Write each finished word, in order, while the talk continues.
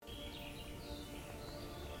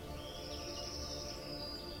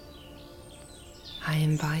I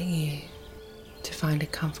invite you to find a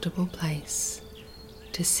comfortable place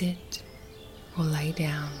to sit or lay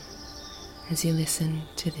down as you listen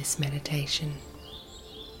to this meditation.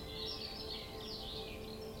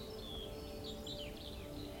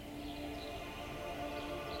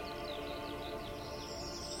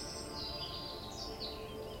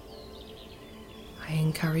 I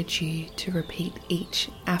encourage you to repeat each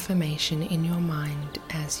affirmation in your mind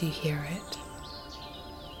as you hear it,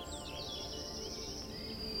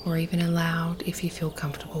 or even aloud if you feel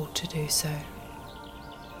comfortable to do so.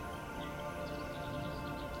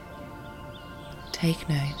 Take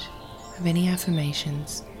note of any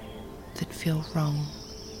affirmations that feel wrong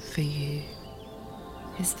for you,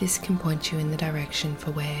 as this can point you in the direction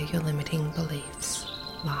for where your limiting beliefs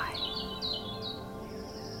lie.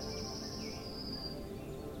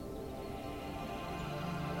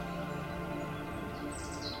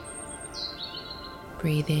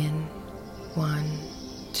 Breathe in, 1,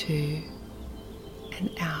 2, and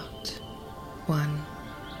out, 1,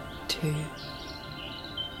 2.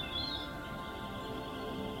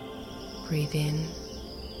 Breathe in,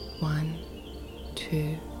 1,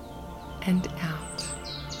 2, and out,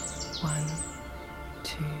 1,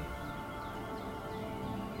 2.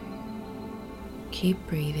 Keep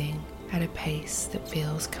breathing at a pace that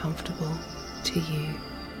feels comfortable to you.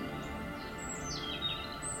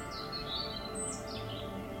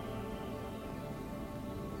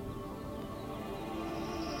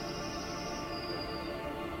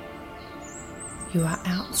 You are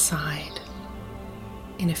outside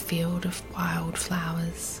in a field of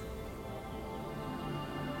wildflowers.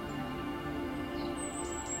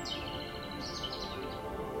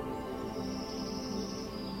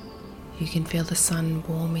 You can feel the sun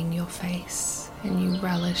warming your face, and you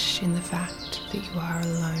relish in the fact that you are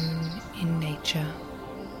alone in nature.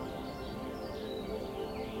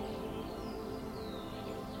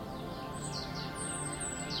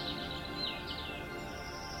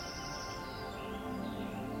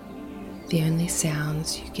 The only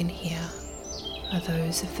sounds you can hear are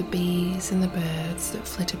those of the bees and the birds that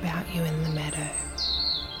flit about you in the meadow.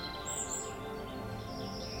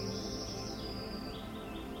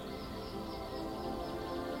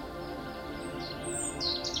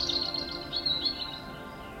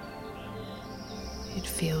 It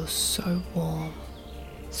feels so warm,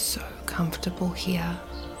 so comfortable here.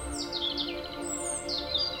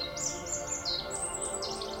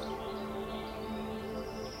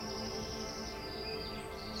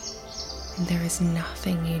 And there is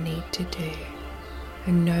nothing you need to do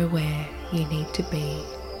and nowhere you need to be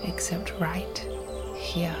except right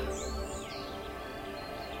here.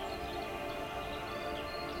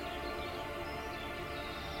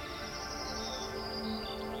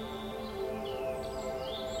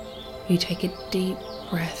 You take a deep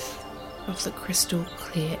breath of the crystal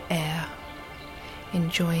clear air,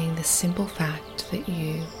 enjoying the simple fact that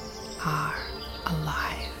you are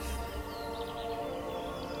alive.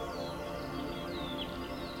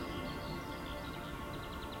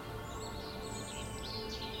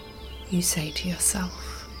 You say to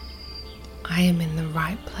yourself, I am in the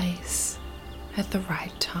right place at the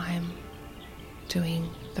right time, doing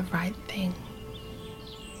the right thing.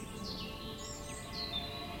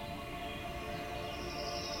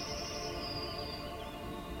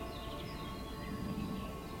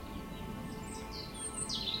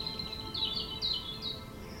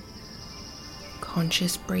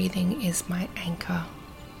 Conscious breathing is my anchor.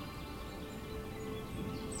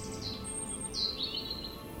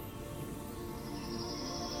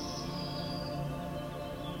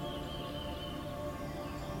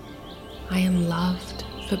 I am loved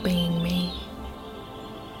for being me.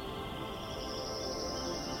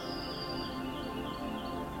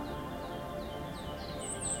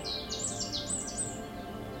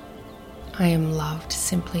 I am loved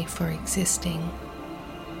simply for existing.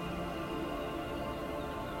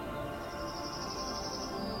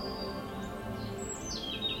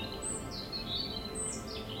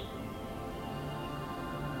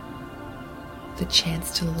 The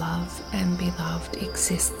chance to love and be loved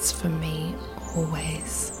exists for me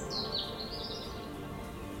always.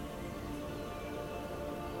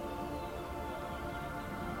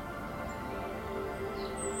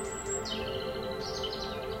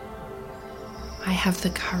 I have the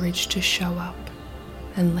courage to show up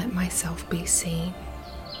and let myself be seen.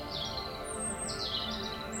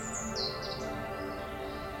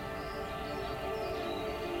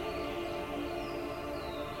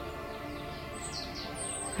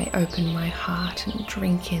 I open my heart and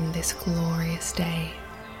drink in this glorious day.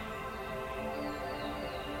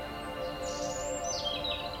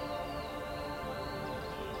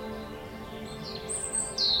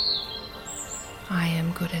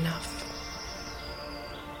 good enough.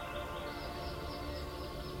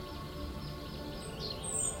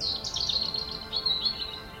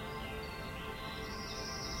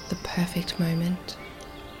 The perfect moment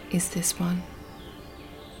is this one.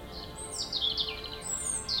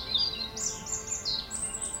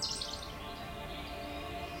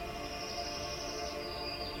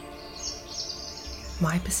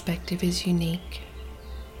 My perspective is unique.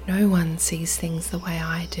 No one sees things the way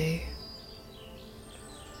I do.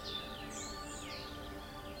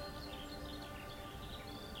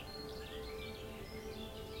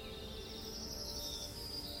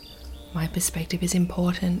 My perspective is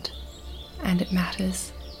important and it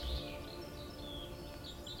matters.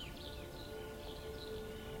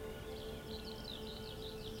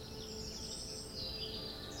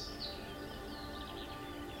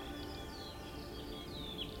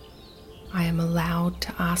 I am allowed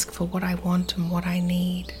to ask for what I want and what I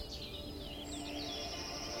need.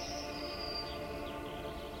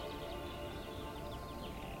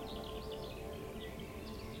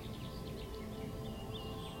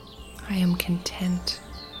 I am content.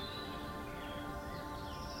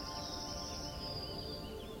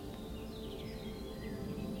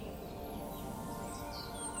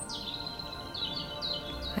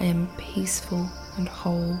 I am peaceful and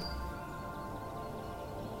whole.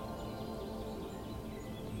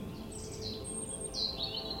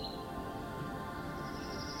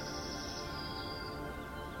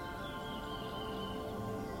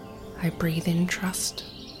 I breathe in trust.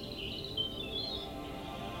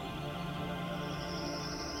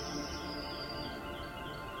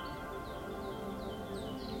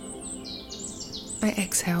 I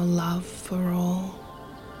exhale love for all.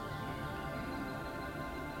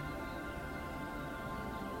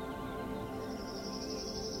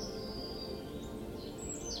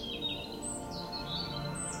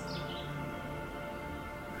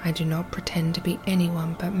 I do not pretend to be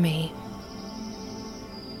anyone but me.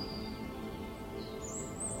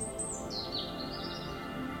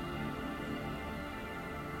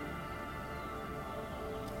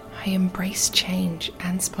 I embrace change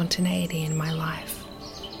and spontaneity in my life.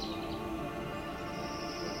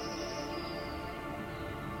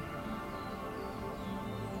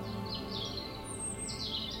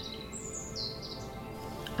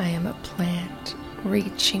 I am a plant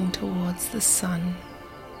reaching towards the sun.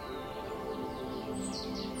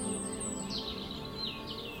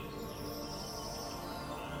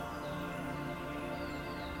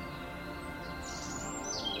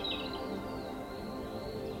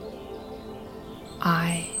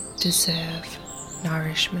 I deserve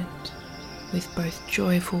nourishment with both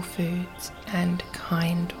joyful foods and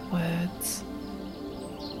kind words.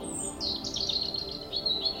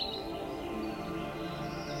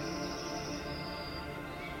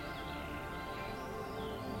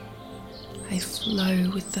 I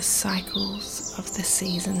flow with the cycles of the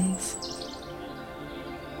seasons.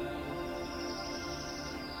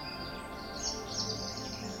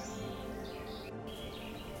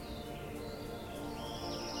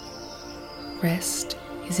 Rest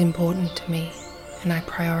is important to me, and I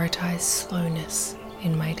prioritize slowness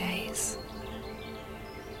in my days.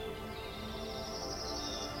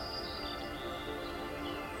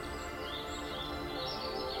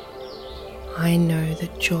 I know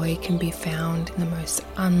that joy can be found in the most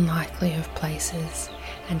unlikely of places,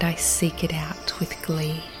 and I seek it out with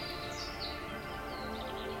glee.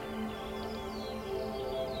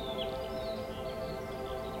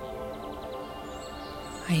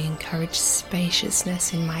 I encourage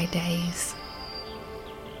spaciousness in my days.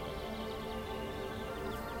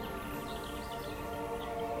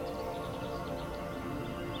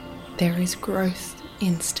 There is growth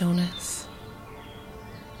in stillness.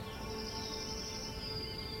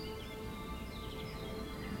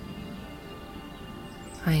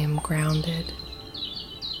 I am grounded.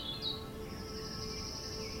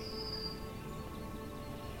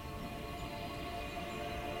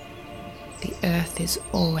 The earth is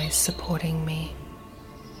always supporting me.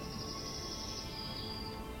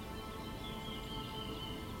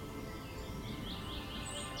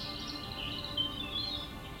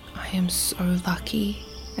 I am so lucky,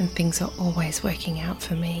 and things are always working out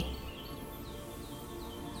for me.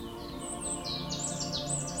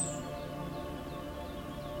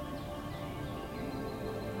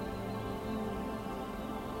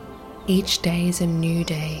 Each day is a new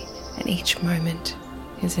day, and each moment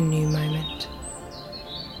is a new moment.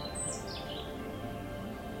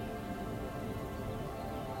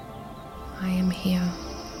 I am here,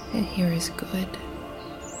 and here is good.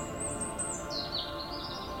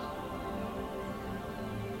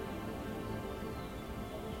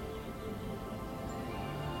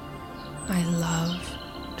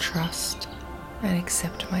 trust and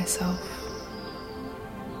accept myself.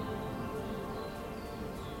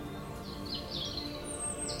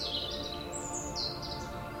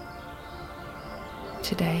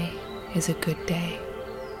 Today is a good day.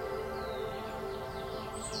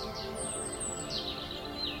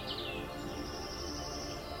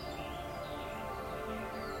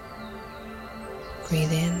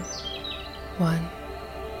 Breathe in, 1,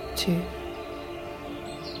 2,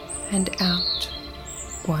 and out,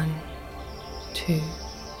 1, 2.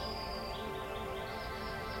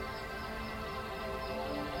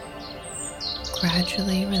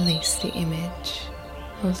 Gradually release the image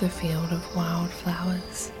of the field of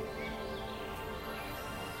wildflowers.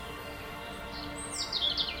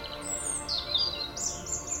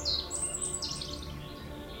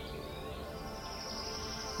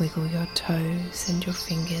 Wiggle your toes and your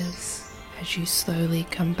fingers as you slowly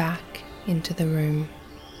come back into the room.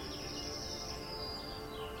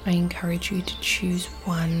 I encourage you to choose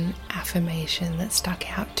one affirmation that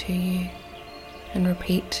stuck out to you and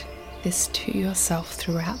repeat this to yourself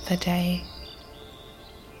throughout the day.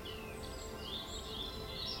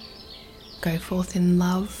 Go forth in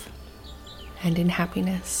love and in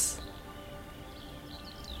happiness.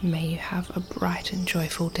 May you have a bright and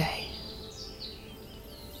joyful day.